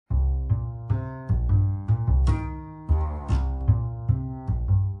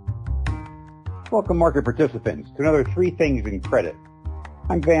Welcome, market participants, to another Three Things in Credit.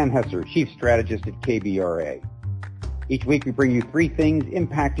 I'm Van Hesser, Chief Strategist at KBRA. Each week we bring you three things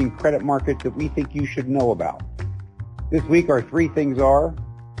impacting credit markets that we think you should know about. This week our three things are: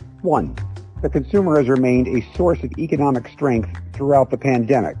 1. The consumer has remained a source of economic strength throughout the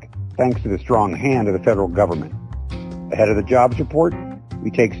pandemic, thanks to the strong hand of the federal government. Ahead of the jobs report, we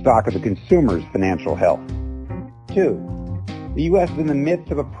take stock of the consumer's financial health. 2. The U.S. is in the midst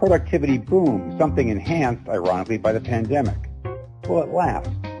of a productivity boom, something enhanced, ironically, by the pandemic. Will it last?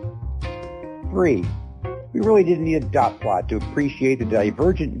 3. We really didn't need a dot plot to appreciate the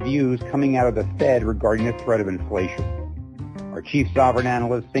divergent views coming out of the Fed regarding the threat of inflation. Our chief sovereign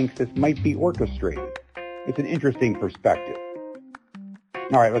analyst thinks this might be orchestrated. It's an interesting perspective.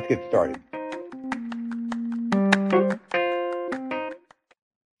 All right, let's get started.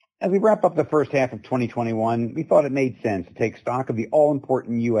 As we wrap up the first half of 2021, we thought it made sense to take stock of the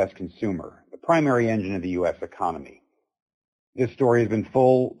all-important U.S. consumer, the primary engine of the U.S. economy. This story has been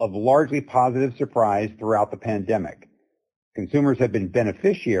full of largely positive surprise throughout the pandemic. Consumers have been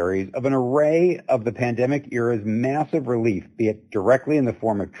beneficiaries of an array of the pandemic era's massive relief, be it directly in the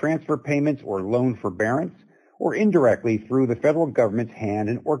form of transfer payments or loan forbearance, or indirectly through the federal government's hand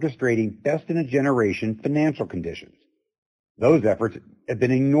in orchestrating best-in-a-generation financial conditions. Those efforts have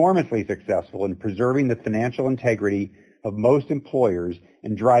been enormously successful in preserving the financial integrity of most employers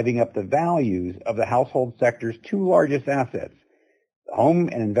and driving up the values of the household sector's two largest assets, the home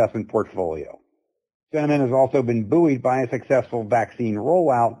and investment portfolio. Sentiment has also been buoyed by a successful vaccine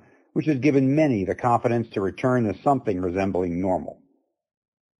rollout, which has given many the confidence to return to something resembling normal.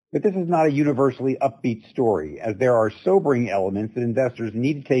 But this is not a universally upbeat story, as there are sobering elements that investors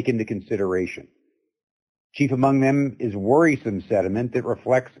need to take into consideration. Chief among them is worrisome sentiment that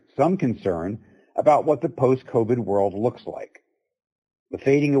reflects some concern about what the post-COVID world looks like. The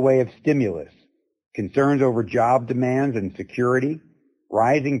fading away of stimulus, concerns over job demands and security,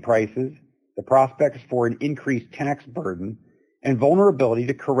 rising prices, the prospects for an increased tax burden, and vulnerability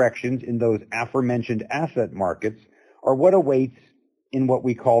to corrections in those aforementioned asset markets are what awaits in what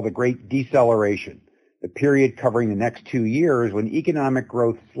we call the Great Deceleration, the period covering the next 2 years when economic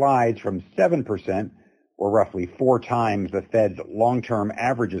growth slides from 7%, or roughly 4 times the Fed's long-term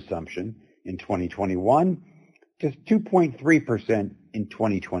average assumption in 2021, to 2.3% in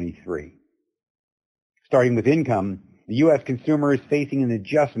 2023. Starting with income, the U.S. consumer is facing an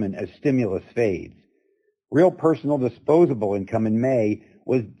adjustment as stimulus fades. Real personal disposable income in May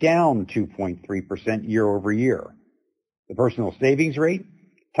was down 2.3% year over year. The personal savings rate,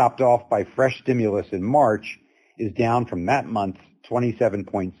 topped off by fresh stimulus in March, is down from that month's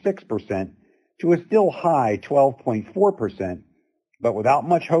 27.6% to a still high 12.4%, but without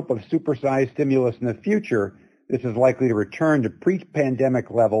much hope of supersized stimulus in the future, this is likely to return to pre-pandemic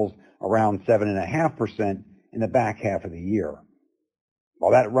levels around 7.5% in the back half of the year.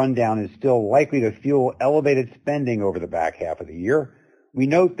 While that rundown is still likely to fuel elevated spending over the back half of the year, we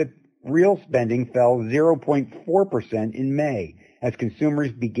note that real spending fell 0.4% in May as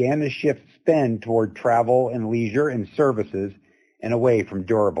consumers began to shift spend toward travel and leisure and services and away from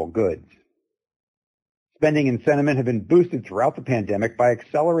durable goods. Spending and sentiment have been boosted throughout the pandemic by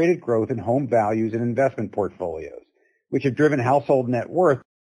accelerated growth in home values and investment portfolios, which have driven household net worth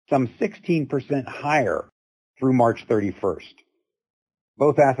some 16% higher through March 31st.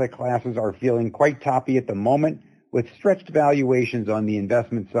 Both asset classes are feeling quite toppy at the moment, with stretched valuations on the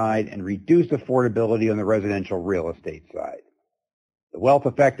investment side and reduced affordability on the residential real estate side. The wealth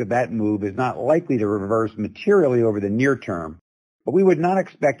effect of that move is not likely to reverse materially over the near term, but we would not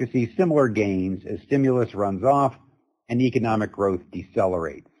expect to see similar gains as stimulus runs off and economic growth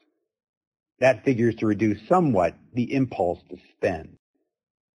decelerates. That figures to reduce somewhat the impulse to spend.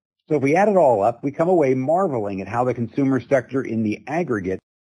 So if we add it all up, we come away marveling at how the consumer sector in the aggregate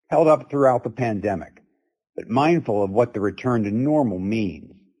held up throughout the pandemic, but mindful of what the return to normal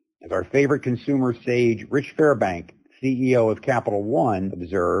means. As our favorite consumer sage, Rich Fairbank, CEO of Capital One,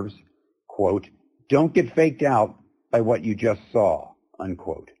 observes, quote, "Don't get faked out by what you just saw,"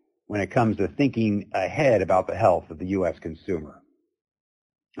 unquote, when it comes to thinking ahead about the health of the U.S. consumer.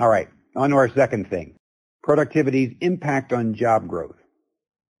 All right, on to our second thing, productivity's impact on job growth.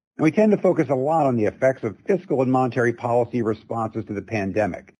 And we tend to focus a lot on the effects of fiscal and monetary policy responses to the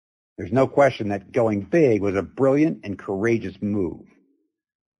pandemic. There's no question that going big was a brilliant and courageous move.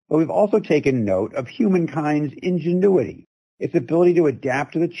 But we've also taken note of humankind's ingenuity, its ability to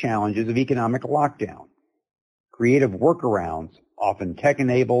adapt to the challenges of economic lockdown. Creative workarounds, often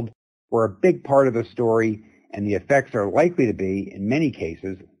tech-enabled, were a big part of the story, and the effects are likely to be, in many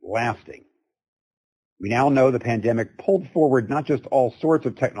cases, lasting. We now know the pandemic pulled forward not just all sorts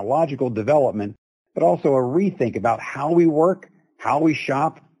of technological development, but also a rethink about how we work, how we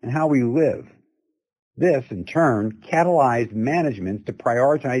shop, and how we live. This, in turn, catalyzed managements to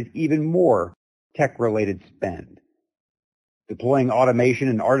prioritize even more tech-related spend. Deploying automation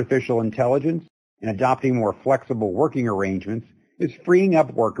and artificial intelligence and adopting more flexible working arrangements is freeing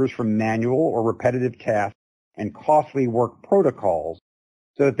up workers from manual or repetitive tasks and costly work protocols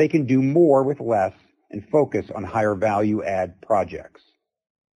so that they can do more with less and focus on higher value-add projects.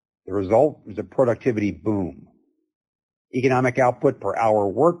 The result is a productivity boom. Economic output per hour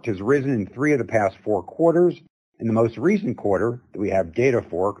worked has risen in 3 of the past 4 quarters, and the most recent quarter that we have data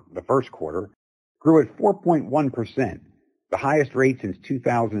for, the first quarter, grew at 4.1%, the highest rate since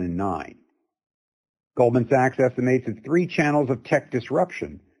 2009. Goldman Sachs estimates that 3 channels of tech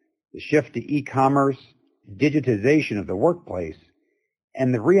disruption, the shift to e-commerce, digitization of the workplace,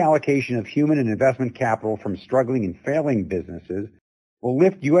 and the reallocation of human and investment capital from struggling and failing businesses will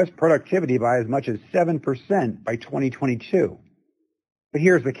lift U.S. productivity by as much as 7% by 2022. But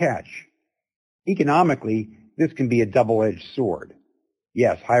here's the catch. Economically, this can be a double-edged sword.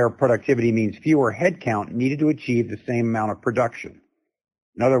 Yes, higher productivity means fewer headcount needed to achieve the same amount of production.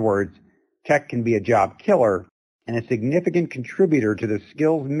 In other words, tech can be a job killer and a significant contributor to the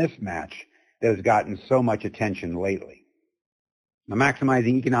skills mismatch that has gotten so much attention lately. Now,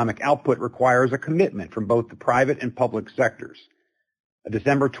 maximizing economic output requires a commitment from both the private and public sectors. A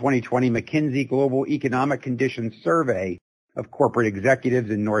December 2020 McKinsey Global Economic Conditions survey of corporate executives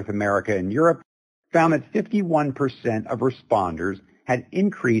in North America and Europe found that 51% of responders had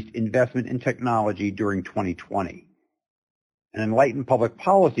increased investment in technology during 2020. An enlightened public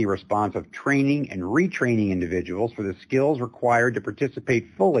policy response of training and retraining individuals for the skills required to participate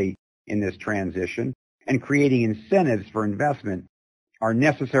fully in this transition and creating incentives for investment are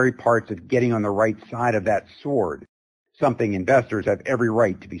necessary parts of getting on the right side of that sword, something investors have every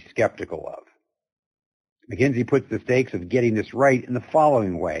right to be skeptical of. McKinsey puts the stakes of getting this right in the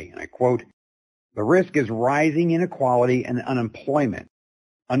following way, and I quote, "The risk is rising inequality and unemployment,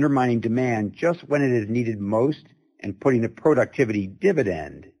 undermining demand just when it is needed most and putting the productivity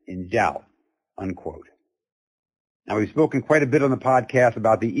dividend in doubt," unquote. Now, we've spoken quite a bit on the podcast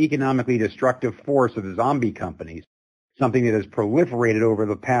about the economically destructive force of zombie companies, something that has proliferated over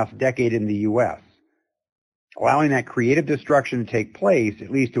the past decade in the U.S. Allowing that creative destruction to take place,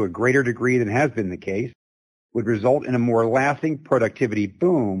 at least to a greater degree than has been the case, would result in a more lasting productivity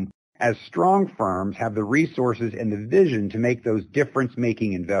boom as strong firms have the resources and the vision to make those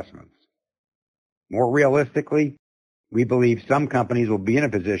difference-making investments. More realistically, we believe some companies will be in a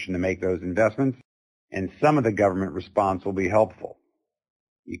position to make those investments, and some of the government response will be helpful.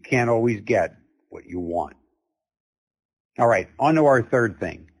 You can't always get what you want. All right, on to our third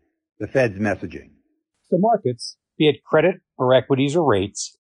thing, the Fed's messaging. The markets, be it credit or equities or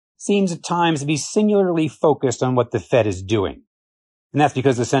rates, seems at times to be singularly focused on what the Fed is doing. And that's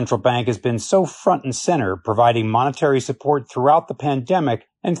because the central bank has been so front and center providing monetary support throughout the pandemic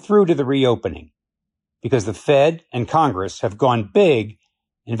and through to the reopening. Because the Fed and Congress have gone big,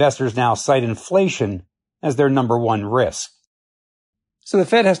 investors now cite inflation as their number one risk. So the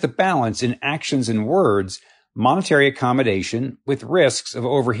Fed has to balance in actions and words monetary accommodation with risks of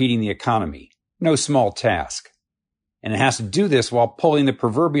overheating the economy. No small task. And it has to do this while pulling the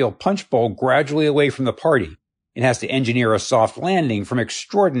proverbial punch bowl gradually away from the party. It has to engineer a soft landing from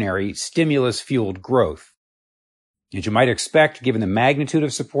extraordinary stimulus-fueled growth. As you might expect, given the magnitude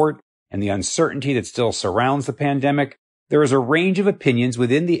of support and the uncertainty that still surrounds the pandemic, there is a range of opinions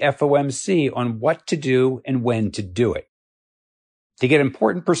within the FOMC on what to do and when to do it. To get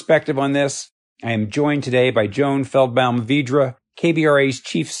important perspective on this, I am joined today by Joan Feldbaum-Vidra, KBRA's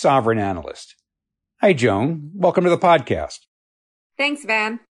chief sovereign analyst. Hi, Joan. Welcome to the podcast. Thanks,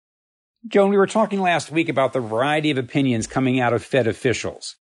 Van. Joan, we were talking last week about the variety of opinions coming out of Fed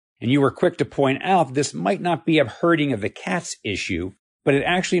officials, and you were quick to point out that this might not be a herding of the cats issue, but it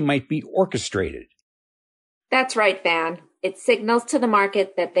actually might be orchestrated. That's right, Van. It signals to the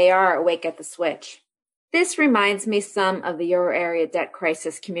market that they are awake at the switch. This reminds me some of the euro area debt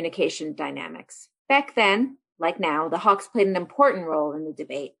crisis communication dynamics. Back then, like now, the hawks played an important role in the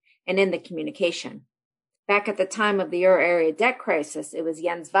debate and in the communication. Back at the time of the euro area debt crisis, it was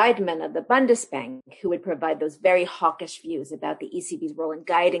Jens Weidmann of the Bundesbank who would provide those very hawkish views about the ECB's role in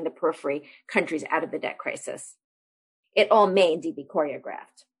guiding the periphery countries out of the debt crisis. It all made to be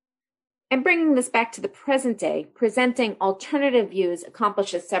choreographed. And bringing this back to the present day, presenting alternative views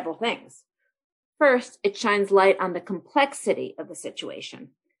accomplishes several things. First, it shines light on the complexity of the situation.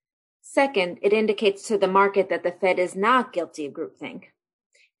 Second, it indicates to the market that the Fed is not guilty of groupthink.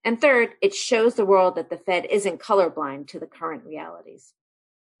 And third, it shows the world that the Fed isn't colorblind to the current realities.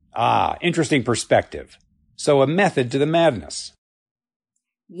 Interesting perspective. So a method to the madness.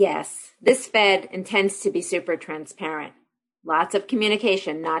 Yes, this Fed intends to be super transparent. Lots of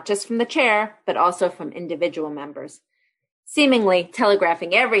communication, not just from the chair, but also from individual members, seemingly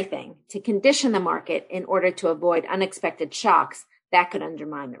telegraphing everything to condition the market in order to avoid unexpected shocks that could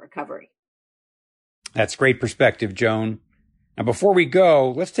undermine the recovery. That's great perspective, Joan. Now, before we go,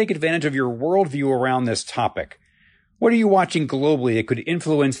 let's take advantage of your worldview around this topic. What are you watching globally that could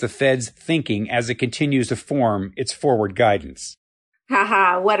influence the Fed's thinking as it continues to form its forward guidance?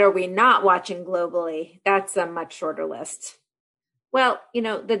 What are we not watching globally? That's a much shorter list. Well,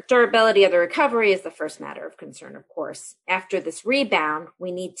 the durability of the recovery is the first matter of concern, of course. After this rebound,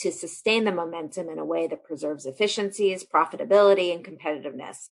 we need to sustain the momentum in a way that preserves efficiencies, profitability, and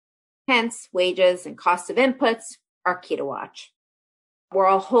competitiveness. Hence, wages and cost of inputs are key to watch. We're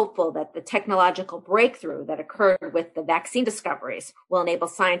all hopeful that the technological breakthrough that occurred with the vaccine discoveries will enable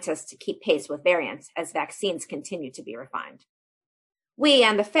scientists to keep pace with variants as vaccines continue to be refined. We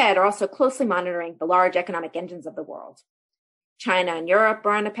and the Fed are also closely monitoring the large economic engines of the world. China and Europe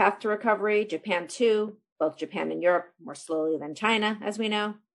are on a path to recovery, Japan too, both Japan and Europe more slowly than China, as we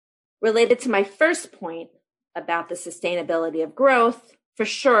know. Related to my first point about the sustainability of growth, for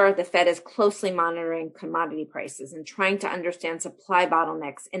sure, the Fed is closely monitoring commodity prices and trying to understand supply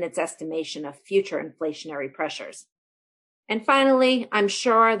bottlenecks in its estimation of future inflationary pressures. And finally, I'm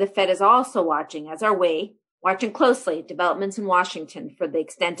sure the Fed is also watching, as are we, watching closely developments in Washington for the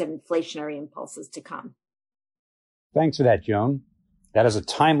extent of inflationary impulses to come. Thanks for that, Joan. That is a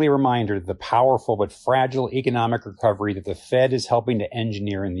timely reminder that the powerful but fragile economic recovery that the Fed is helping to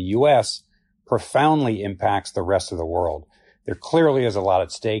engineer in the U.S. profoundly impacts the rest of the world. There clearly is a lot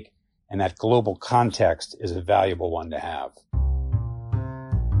at stake, and that global context is a valuable one to have.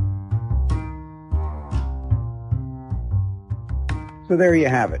 So there you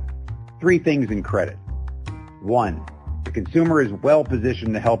have it. 3 things in credit. 1, the consumer is well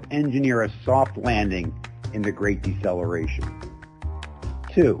positioned to help engineer a soft landing in the Great Deceleration.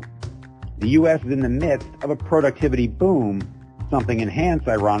 2, the U.S. is in the midst of a productivity boom, something enhanced,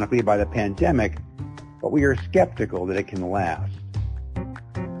 ironically, by the pandemic, but we are skeptical that it can last.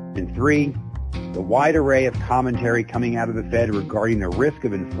 And 3, the wide array of commentary coming out of the Fed regarding the risk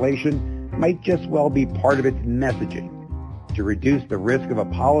of inflation might just well be part of its messaging to reduce the risk of a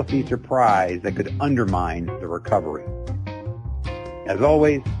policy surprise that could undermine the recovery. As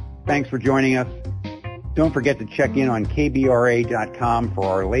always, thanks for joining us. Don't forget to check in on KBRA.com for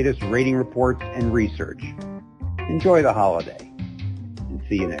our latest rating reports and research. Enjoy the holiday, and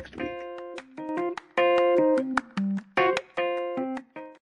see you next week.